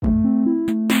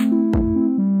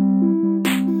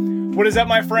What is up,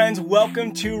 my friends?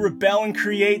 Welcome to Rebel and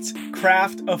Create's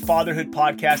Craft of Fatherhood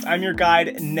podcast. I'm your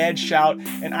guide, Ned Shout,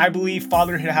 and I believe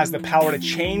fatherhood has the power to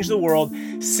change the world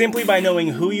simply by knowing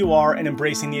who you are and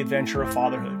embracing the adventure of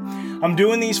fatherhood. I'm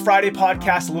doing these Friday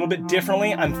podcasts a little bit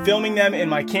differently. I'm filming them in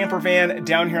my camper van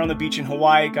down here on the beach in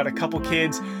Hawaii. Got a couple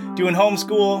kids doing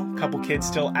homeschool, a couple kids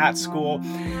still at school,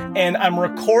 and I'm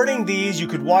recording these. You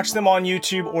could watch them on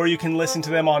YouTube or you can listen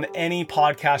to them on any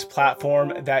podcast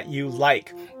platform that you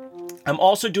like. I'm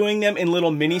also doing them in little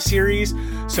mini series.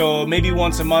 So maybe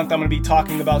once a month, I'm going to be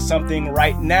talking about something.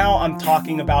 Right now, I'm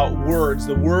talking about words,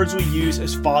 the words we use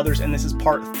as fathers. And this is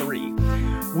part 3.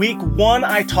 Week 1,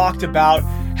 I talked about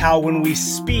how when we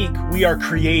speak, we are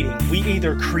creating. We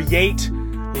either create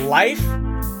life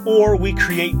or we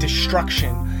create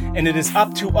destruction. And it is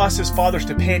up to us as fathers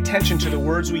to pay attention to the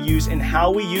words we use and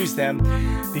how we use them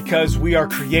because we are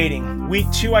creating. Week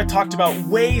 2, I talked about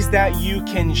ways that you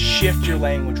can shift your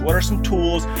language. What are some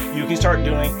tools you can start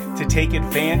doing to take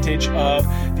advantage of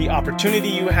the opportunity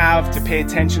you have to pay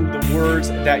attention to the words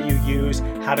that you use,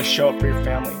 how to show up for your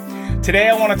family. Today,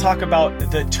 I want to talk about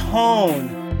the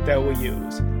tone that we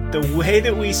use, the way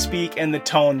that we speak and the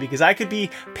tone, because I could be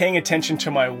paying attention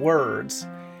to my words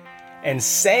and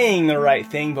saying the right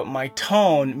thing, but my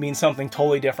tone means something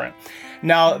totally different.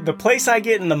 Now, the place I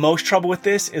get in the most trouble with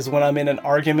this is when I'm in an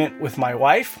argument with my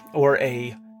wife or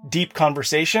a deep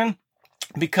conversation,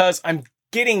 because I'm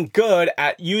getting good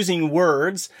at using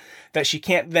words that she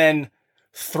can't then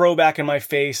throw back in my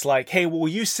face like, hey, well,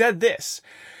 you said this.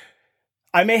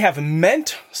 I may have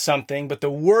meant something, but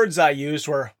the words I used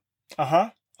were,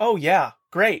 oh yeah,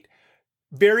 great.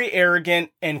 Very arrogant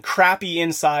and crappy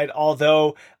inside,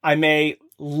 although I may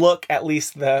look, at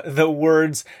least the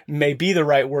words may be the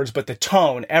right words, but the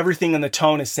tone, everything in the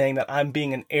tone is saying that I'm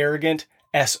being an arrogant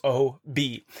SOB.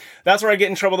 That's where I get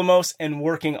in trouble the most and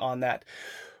working on that.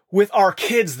 With our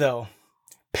kids though,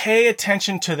 pay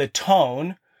attention to the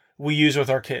tone we use with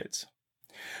our kids.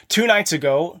 2 nights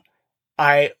ago,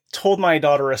 I told my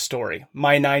daughter a story,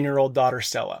 my 9-year-old daughter,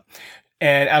 Stella.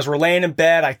 And as we're laying in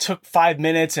bed, I took 5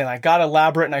 minutes and I got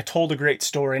elaborate and I told a great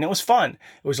story and it was fun.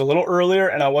 It was a little earlier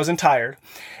and I wasn't tired.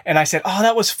 And I said, oh,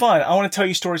 that was fun. I want to tell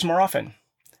you stories more often.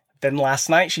 Then last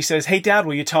night she says, hey, Dad,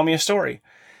 will you tell me a story?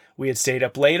 We had stayed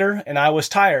up later and I was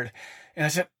tired. And I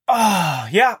said,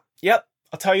 yep,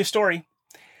 I'll tell you a story.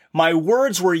 My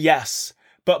words were yes,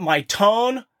 but my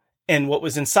tone and what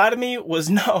was inside of me was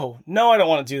no, I don't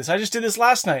want to do this. I just did this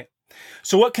last night.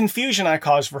 So what confusion I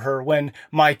caused for her when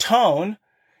my tone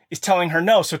is telling her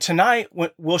no. So tonight,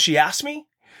 will she ask me?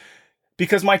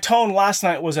 Because my tone last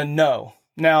night was a no.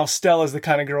 Now, Stella's the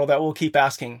kind of girl that will keep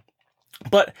asking.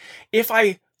 But if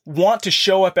I want to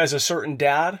show up as a certain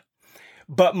dad,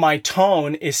 but my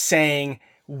tone is saying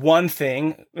one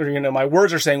thing, or, my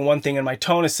words are saying one thing and my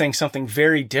tone is saying something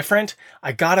very different,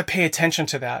 I got to pay attention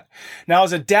to that. Now,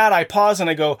 as a dad, I pause and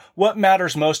I go, what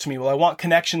matters most to me? Well, I want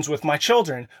connections with my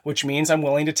children, which means I'm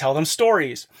willing to tell them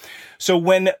stories. So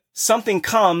when something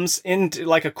comes into,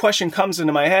 like a question comes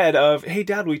into my head of, hey,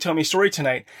 Dad, will you tell me a story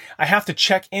tonight? I have to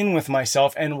check in with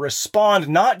myself and respond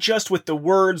not just with the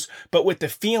words, but with the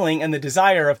feeling and the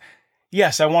desire of,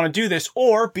 yes, I want to do this,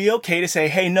 or be okay to say,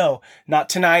 hey, no, not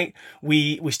tonight.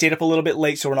 We stayed up a little bit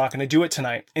late, so we're not going to do it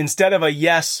tonight. Instead of a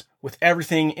yes with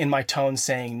everything in my tone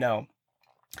saying no.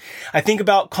 I think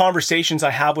about conversations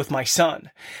I have with my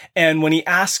son. And when he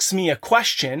asks me a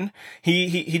question,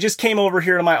 he just came over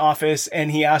here to my office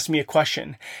and he asked me a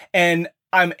question. And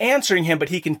I'm answering him, but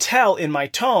he can tell in my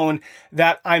tone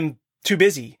that I'm too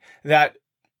busy, that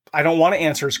I don't want to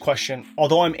answer his question.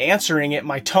 Although I'm answering it,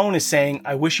 my tone is saying,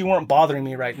 I wish you weren't bothering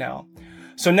me right now.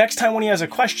 So next time when he has a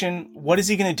question, what is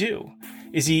he going to do?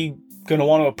 Is he going to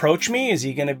want to approach me? Is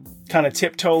he going to kind of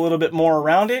tiptoe a little bit more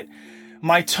around it?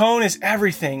 My tone is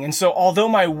everything. And so although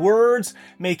my words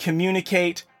may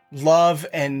communicate love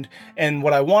and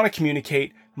what I want to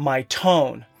communicate, my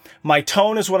tone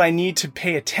is what I need to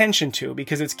pay attention to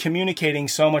because it's communicating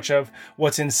so much of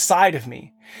what's inside of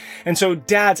me. And so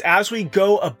dads, as we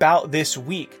go about this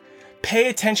week, pay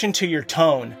attention to your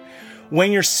tone.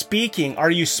 When you're speaking,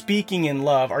 are you speaking in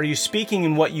love? Are you speaking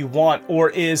in what you want? Or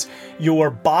is your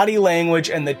body language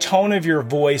and the tone of your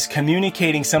voice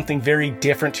communicating something very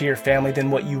different to your family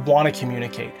than what you want to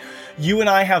communicate? You and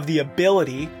I have the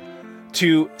ability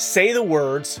to say the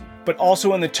words, but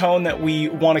also in the tone that we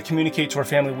want to communicate to our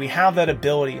family. We have that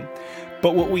ability.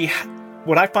 But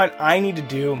what I find I need to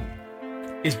do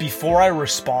is before I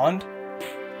respond,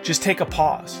 just take a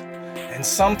pause. And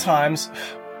sometimes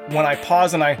when I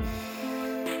pause and I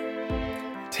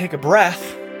take a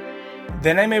breath,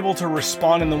 then I'm able to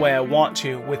respond in the way I want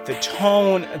to with the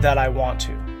tone that I want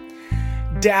to.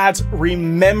 Dads,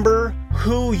 remember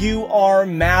who you are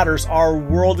matters. Our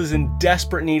world is in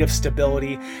desperate need of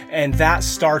stability, and that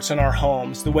starts in our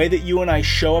homes. The way that you and I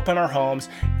show up in our homes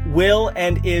will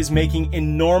and is making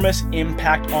enormous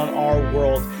impact on our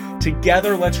world.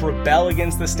 Together, let's rebel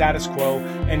against the status quo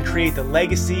and create the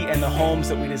legacy and the homes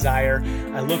that we desire.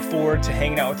 I look forward to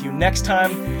hanging out with you next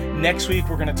time. Next week,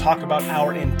 we're going to talk about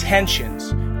our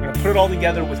intentions. We're going to put it all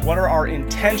together with what are our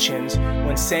intentions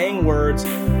when saying words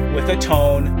with a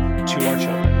tone to our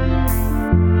children.